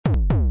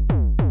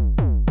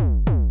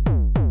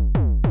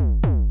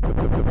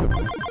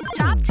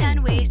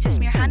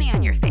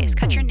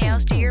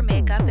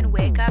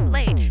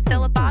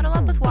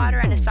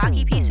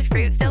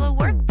fruit. Fill a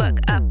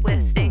workbook up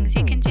with things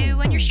you can do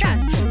when you're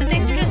stressed. When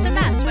things are just a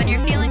mess, when you're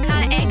feeling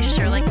kind of anxious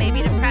or like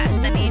maybe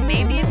depressed. I mean,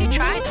 maybe if you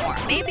tried more,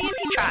 maybe if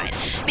you tried,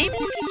 maybe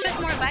if you took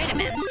more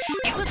vitamins,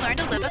 you would learn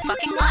to live a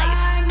fucking life.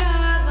 I'm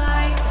not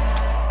like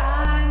that.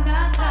 I'm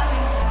not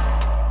coming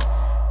back.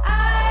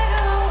 I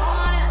don't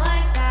want it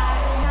like that.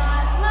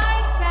 Not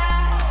like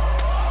that.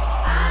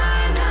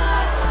 I'm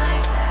not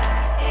like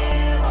that.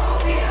 It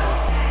won't be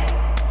okay.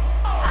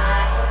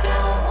 I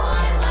don't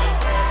want it like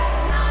that.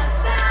 Not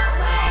that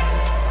way.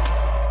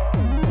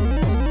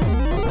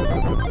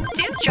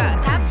 Do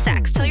drugs, have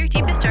sex, tell your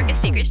deepest,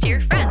 darkest secrets to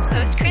your friends.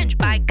 Post cringe,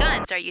 buy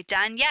guns. Are you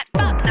done yet?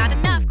 Fuck, not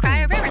enough. Cry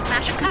a river,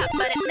 smash a cup.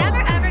 But it's never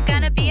ever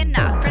gonna be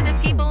enough for the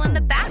people in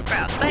the back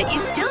row. But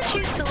you still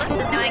choose to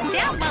listen, knowing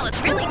damn well it's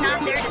really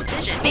not their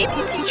decision. Maybe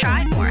if you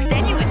tried more,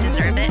 then you would